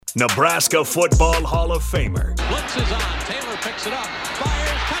Nebraska Football Hall of Famer. Blitz is on. Taylor picks it up. Fires.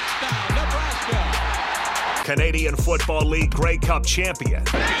 Touchdown, Nebraska. Canadian Football League Grey Cup champion.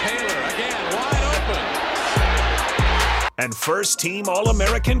 Taylor again wide open. And first-team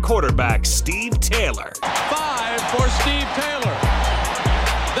All-American quarterback Steve Taylor. 5 for Steve Taylor.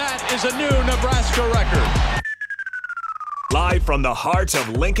 That is a new Nebraska record. Live from the heart of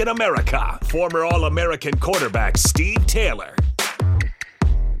Lincoln, America, former All-American quarterback Steve Taylor.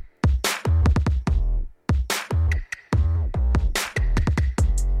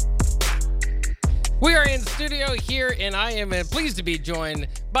 We are in studio here, and I am pleased to be joined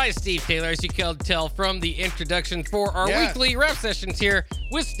by Steve Taylor, as you can tell from the introduction, for our weekly rep sessions here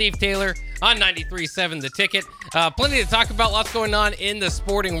with Steve Taylor on 93.7 The Ticket. Plenty to talk about, lots going on in the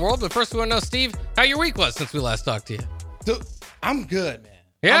sporting world. But first, we want to know, Steve, how your week was since we last talked to you. Dude, I'm good, man.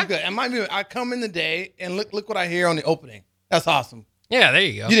 Yeah? I'm good. I come in the day, and look what I hear on the opening. That's awesome. Yeah, there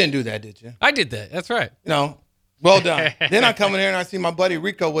you go. You didn't do that, did you? I did that. That's right. Well done. Then I come in here, and I see my buddy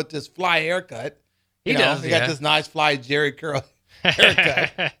Rico with this fly haircut. He does. He got this nice fly Jerry curl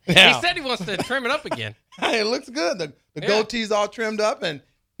haircut. He said he wants to trim it up again. Hey, it looks good. The goatee's all trimmed up, and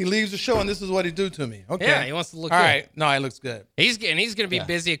he leaves the show, and this is what he do to me. Okay. Yeah, he wants to look all good. All right. No, it looks good. He's going to be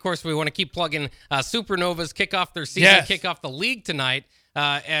busy. Of course, we want to keep plugging Supernovas kick off their season, kick off the league tonight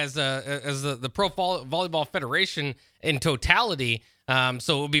as the Pro Volleyball Federation in totality. So it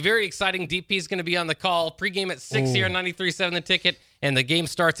will be very exciting. DP is going to be on the call. Pregame at 6 here on 93.7 The Ticket, and the game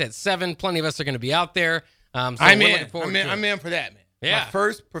starts at 7. Plenty of us are going to be out there. So I'm in for that, man. Yeah. My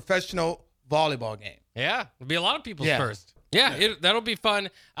first professional volleyball game. Yeah, it'll be a lot of people's first. Yeah, that'll be fun.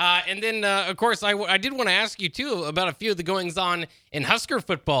 And then, of course, I did want to ask you, too, about a few of the goings-on in Husker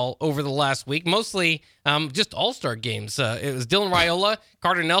football over the last week, mostly just all-star games. It was Dylan Raiola.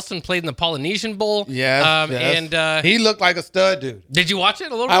 Carter Nelson played in the Polynesian Bowl. Yes. And he looked like a stud, dude. Did you watch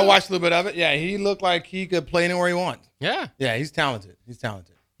it a little bit? I watched a little bit of it. Yeah, he looked like he could play anywhere he wants. Yeah. Yeah, he's talented. Do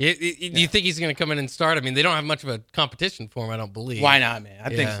you think he's going to come in and start? I mean, they don't have much of a competition for him, I don't believe. Why not, man?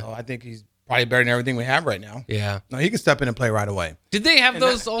 I think so. I think he's probably better than everything we have right now. Yeah. No, he can step in and play right away. Did they have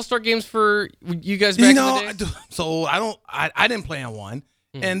those all-star games for you guys back in the day? So I didn't play in one.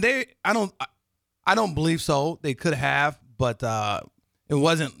 And I don't believe so. They could have, but it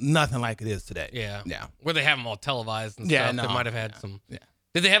wasn't nothing like it is today. Yeah. Yeah. Where they have them all televised and stuff. No, they might have had some. Yeah.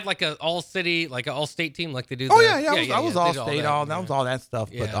 Did they have like an all-city, like an all-state team like they do? I was all state, that was all that stuff,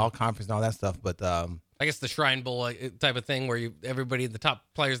 but Yeah. all conference and all that stuff. But I guess the Shrine Bowl type of thing where everybody, the top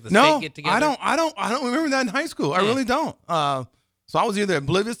players of the state get together. I don't remember that in high school. I really don't. So I was either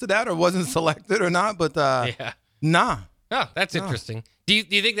oblivious to that or wasn't selected or not. But nah. Oh, that's interesting. Do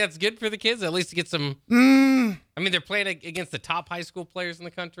you think that's good for the kids? At least to get some. I mean, they're playing against the top high school players in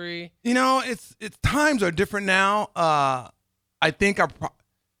the country. It's times are different now. I think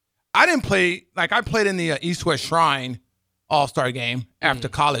I didn't play, like I played in the East West Shrine All-Star game after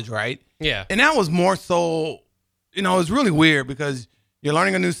college, right? Yeah. And that was more so, it was really weird because you're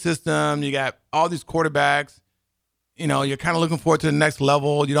learning a new system. You got all these quarterbacks. You're kind of looking forward to the next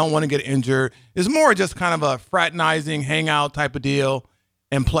level. You don't want to get injured. It's more just kind of a fraternizing, hangout type of deal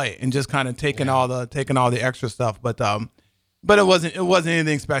and play and just kind of taking all the extra stuff. But it wasn't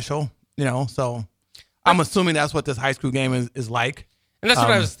anything special, so I'm assuming that's what this high school game is like. And that's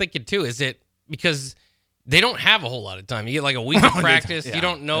what I was thinking, too. Is it because they don't have a whole lot of time? You get like a week of practice. You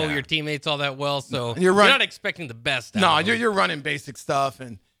don't know your teammates all that well, so you're not expecting the best. You're running basic stuff,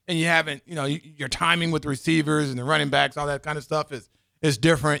 and you haven't, your timing with the receivers and the running backs, all that kind of stuff is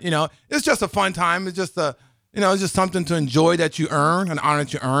different. It's just a fun time. It's just it's just something to enjoy that you earn, an honor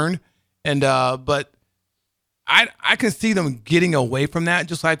that you earn. And but I can see them getting away from that,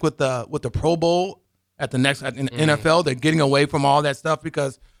 just like with the Pro Bowl. At the next in NFL, they're getting away from all that stuff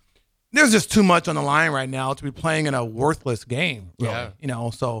because there's just too much on the line right now to be playing in a worthless game. Really,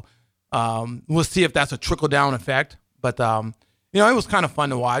 So we'll see if that's a trickle down effect. But it was kind of fun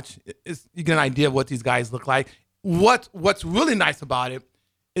to watch. You get an idea of what these guys look like. What's really nice about it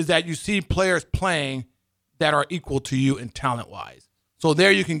is that you see players playing that are equal to you in talent wise. So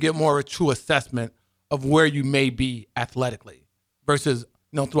there you can get more of a true assessment of where you may be athletically versus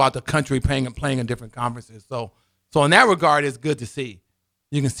throughout the country playing in different conferences. So in that regard, it's good to see.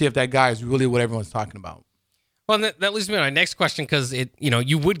 You can see if that guy is really what everyone's talking about. Well, that leads me to my next question because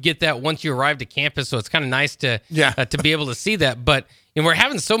you would get that once you arrived at campus, so it's kind of nice to be able to see that. But we're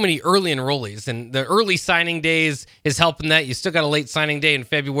having so many early enrollees, and the early signing days is helping that. You still got a late signing day in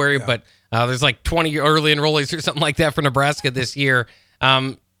February, but there's like 20 early enrollees or something like that for Nebraska this year.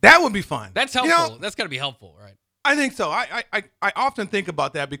 That would be fun. That's helpful. That's got to be helpful, right? I think so. I often think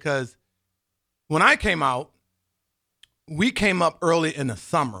about that because when I came out, we came up early in the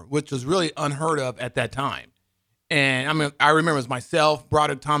summer, which was really unheard of at that time. And I remember it was myself,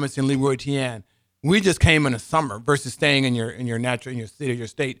 Broderick Thomas, and Leroy Tian. We just came in the summer versus staying in your city, your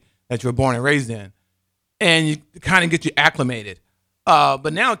state that you were born and raised in, and you kind of get you acclimated.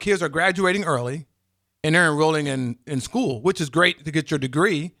 But now kids are graduating early, and they're enrolling in school, which is great to get your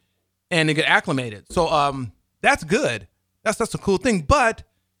degree and to get acclimated. So that's good. That's a cool thing. But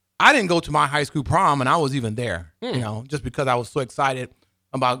I didn't go to my high school prom, and I was even there, just because I was so excited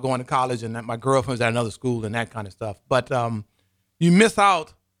about going to college and that my girlfriend was at another school and that kind of stuff. But you miss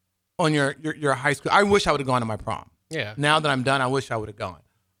out on your high school. I wish I would have gone to my prom. Yeah. Now that I'm done, I wish I would have gone.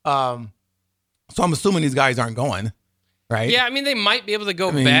 So I'm assuming these guys aren't going, right? Yeah, I mean, they might be able to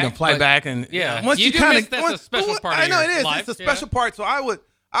go back. You can fly back and once you kind of that's a special part of your life. I know it is. It's a special part. So I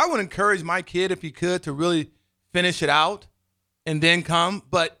would encourage my kid, if he could, to really finish it out and then come.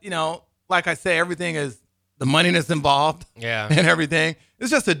 But like I say, everything is the money that's involved. Yeah. And everything. It's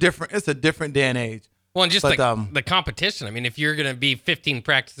just a different day and age. Well, and just the competition. I mean, if you're going to be 15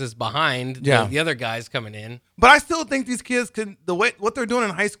 practices behind the other guys coming in. But I still think these kids what they're doing in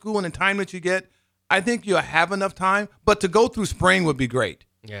high school and the time that you get, I think you'll have enough time. But to go through spring would be great.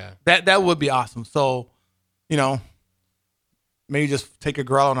 Yeah. That would be awesome. So, maybe just take a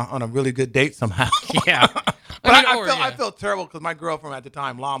girl on a really good date somehow. Yeah. But I felt terrible because my girlfriend at the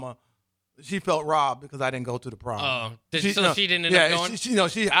time, Lama, she felt robbed because I didn't go to the prom. Oh, she didn't end up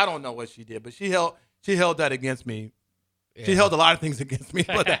going? I don't know what she did, but she held that against me. Yeah. She held a lot of things against me,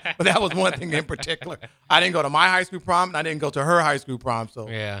 but that was one thing in particular. I didn't go to my high school prom, and I didn't go to her high school prom, so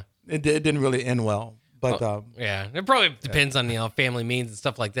it didn't really end well. But it probably depends on family means and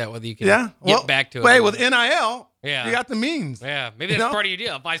stuff like that, whether you can get back to it. Wait, with NIL, you got the means. Yeah, maybe that's part of your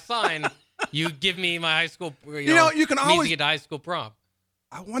deal. If I sign, you give me my high school. You can always get to high school prom.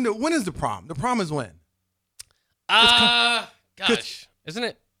 I wonder, when is the prom? The prom is when? Gosh, isn't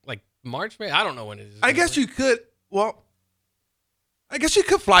it like March? Maybe I don't know when it is. I guess you could. Well, I guess you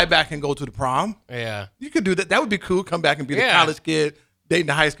could fly back and go to the prom. Yeah, you could do that. That would be cool. Come back and be the college kid dating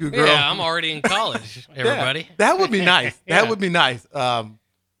the high school girl. Yeah, I'm already in college. Everybody, that would be nice. That would be nice. So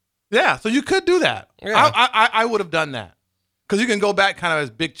you could do that. Yeah. I would have done that. Because you can go back kind of as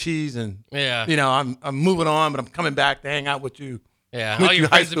Big Cheese and I'm moving on, but I'm coming back to hang out with you. Yeah, all your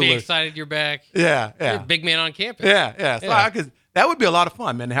friends would be excited you're back. Yeah. You're a big man on campus. Yeah. So that would be a lot of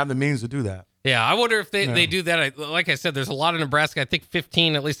fun, man, to have the means to do that. Yeah, I wonder if they do that. Like I said, there's a lot of Nebraska. I think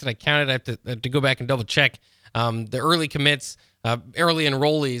 15, at least that I counted. I have to go back and double check. The early commits, early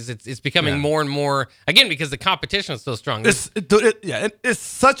enrollees, it's becoming more and more, again, because the competition is so strong. It's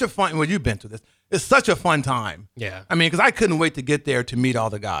such a fun, well, you've been through this. It's such a fun time. Yeah. I mean, because I couldn't wait to get there to meet all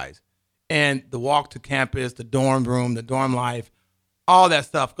the guys. And the walk to campus, the dorm room, the dorm life, all that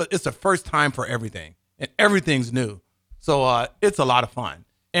stuff. It's the first time for everything. And everything's new. So it's a lot of fun.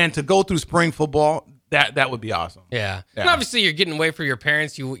 And to go through spring football, that would be awesome. Yeah. And obviously, you're getting away from your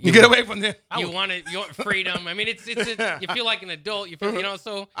parents. You get away from them. You want freedom. I mean, you feel like an adult. You feel,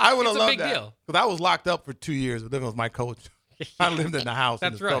 so I would have loved that. It's a big deal. Because I was locked up for 2 years living with my coach. I lived in the house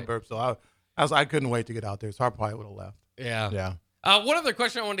in the suburbs. So I couldn't wait to get out there. So I probably would have left. Yeah. One other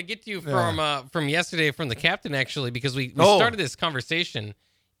question I wanted to get to you from yesterday from the captain, actually, because we started this conversation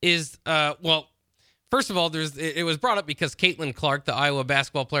is, first of all, it was brought up because Caitlin Clark, the Iowa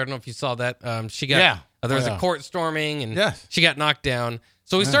basketball player, I don't know if you saw that. She got there was a court storming and she got knocked down.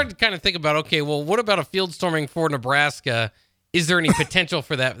 So we started to kind of think about, okay, well, what about a field storming for Nebraska? Is there any potential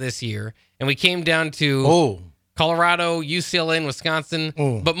for that this year? And we came down to Colorado, UCLA, and Wisconsin,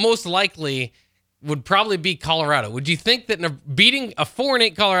 but most likely would probably be Colorado. Would you think that beating a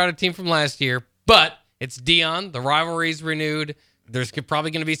 4-8 Colorado team from last year, but it's Dion, the rivalry's renewed, there's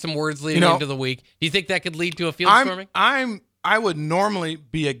probably going to be some words leading into the week. Do you think that could lead to a field storming? I would normally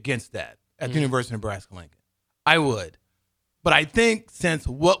be against that at the University of Nebraska-Lincoln. I would. But I think since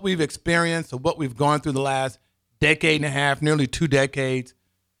what we've experienced or what we've gone through the last decade and a half, nearly 2 decades,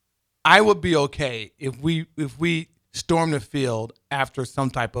 I would be okay if we storm the field after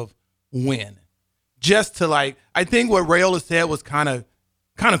some type of win. Just to I think what Rayola said was kind of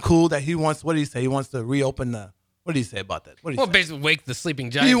cool that he wants, what did he say? He wants to reopen what did he say about that? Basically wake the sleeping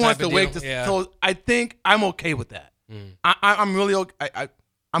giant. He wants to wake so I think I'm okay with that. I'm really okay.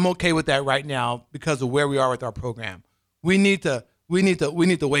 I'm okay with that right now because of where we are with our program. We need to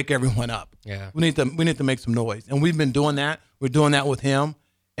wake everyone up. Yeah. We need to make some noise. And we've been doing that. We're doing that with him.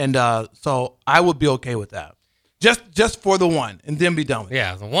 And so I would be okay with that. Just for the one, and then be done with it.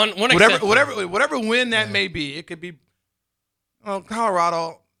 Yeah, the one whatever win that may be. It could be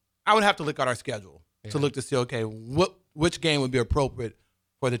Colorado. I would have to look at our schedule to look to see, okay, which game would be appropriate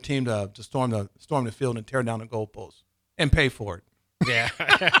for the team to storm the field and tear down the goalposts. and pay for it. Yeah.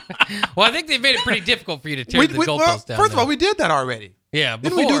 Well, I think they've made it pretty difficult for you to tear the goalposts down. First of all, we did that already. Yeah,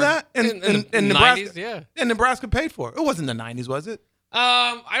 didn't we do that in Nebraska? 90s, yeah. And Nebraska paid for it. It wasn't the 90s, was it?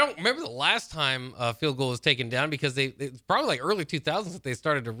 I don't remember the last time a field goal was taken down because it's probably like early 2000s that they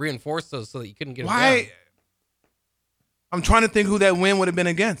started to reinforce those so that you couldn't get them down. I'm trying to think who that win would have been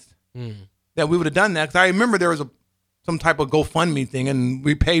against. That we would have done that because I remember there was some type of GoFundMe thing and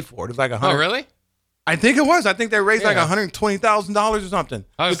we paid for it. It was like $100. Oh, really? I think it was. I think they raised like $120,000 or something.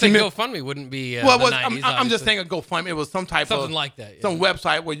 I was thinking GoFundMe wouldn't be. Well, the 90s, I'm just saying a GoFundMe. It was some type something of like that. Yeah. some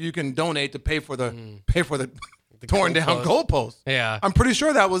website where you can donate to pay for the torn down goalposts. Yeah, I'm pretty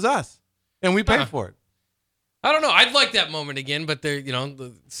sure that was us, and we paid for it. I don't know. I'd like that moment again, but there,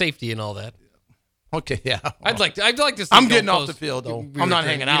 the safety and all that. Okay, yeah. I'd like to. See I'm getting off the field though. I'm not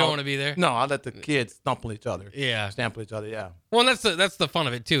hanging out. You don't want to be there. No, I let the kids stumble each other. Yeah, stample each other. Yeah. Well, and that's the fun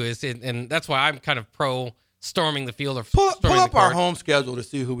of it too. And that's why I'm kind of pro storming the field or pull up our court. home schedule to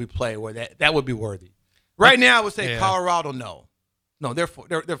see who we play. Where that would be worthy. Right now, I would say Colorado. No, they're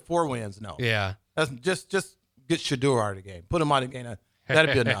 4 wins. No. Yeah. That's just get Shador out of the game. Put him out of the game.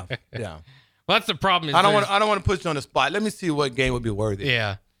 That'd be enough. Yeah. Well, that's the problem. Is I don't want to put you on the spot. Let me see what game would be worthy.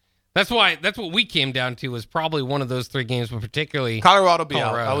 Yeah. That's what we came down to was probably one of those 3 games, but particularly Colorado be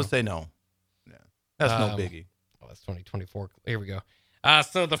out. I would say no. Yeah. That's no biggie. Oh, that's 2024. Here we go.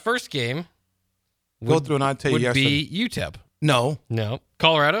 So the first game go through and I'll tell you would be UTEP. No.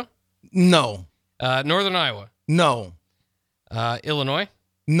 Colorado? No. Northern Iowa? No. Illinois?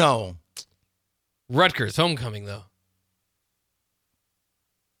 No. Rutgers, homecoming, though.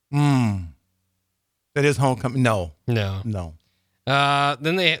 That is homecoming. No.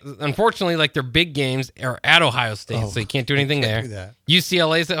 Then they, unfortunately, like their big games are at Ohio State, so you can't do anything there. Do that.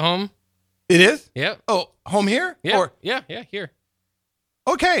 UCLA's at home. It is? Yep. Oh, home here? Yeah. Here.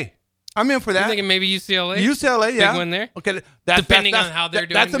 Okay. I'm in for that. I'm thinking maybe UCLA. UCLA, yeah. Big win there. Okay. Depending on how they're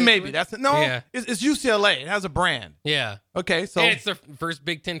doing. That's a maybe. Yeah. It's UCLA. It has a brand. Yeah. Okay, so. And it's their first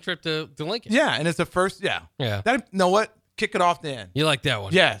Big Ten trip to Lincoln. Yeah, and it's the first, yeah. Yeah. You know what? Kick it off then. You like that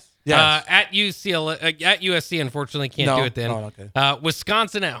one? Yes. At UCLA, at USC, unfortunately, can't do it then. Oh, okay.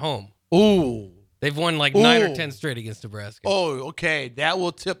 Wisconsin at home. Ooh. They've won like 9 or 10 straight against Nebraska. Oh, okay. That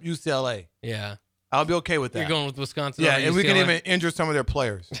will tip UCLA. Yeah. I'll be okay with that. You're going with Wisconsin? Yeah, and we can even injure some of their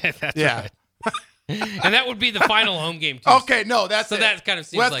players. That's right. And that would be the final home game, too. Okay, no, that's so it. That kind of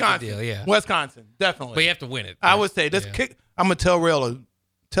seems Wisconsin, like a deal, yeah. Wisconsin, definitely. But you have to win it. I would say, I'm going to tell Rail,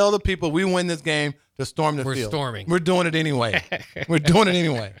 tell the people we win this game to storm the field. We're storming. We're doing it anyway. We're doing it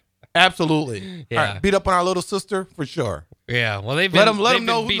anyway. Absolutely. Yeah. All right, beat up on our little sister for sure. Yeah. Well, let them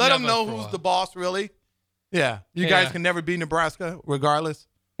know who's the boss, really. Yeah. You guys can never beat Nebraska, regardless.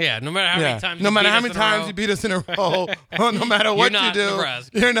 Yeah. No matter how many times. No matter how many times you beat us in a row, no matter what you do,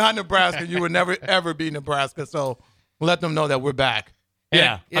 Nebraska. You're not Nebraska. You would never ever beat Nebraska. So let them know that we're back.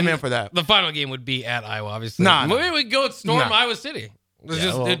 I'm in for that. The final game would be at Iowa, obviously. Maybe we go storm Iowa City. We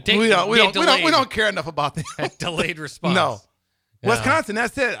don't care enough about that. Delayed response. No. Wisconsin,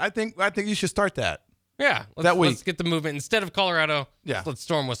 that's it. I think you should start that. Yeah. Let's get the movement. Instead of Colorado, let's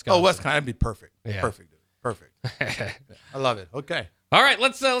storm Wisconsin. Oh, Wisconsin, that'd be perfect. Yeah. Perfect. I love it. Okay. All right,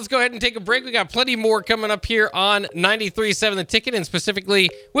 let's go ahead and take a break. We got plenty more coming up here on 93.7 The Ticket, and specifically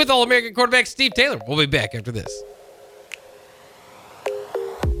with All-American quarterback Steve Taylor. We'll be back after this.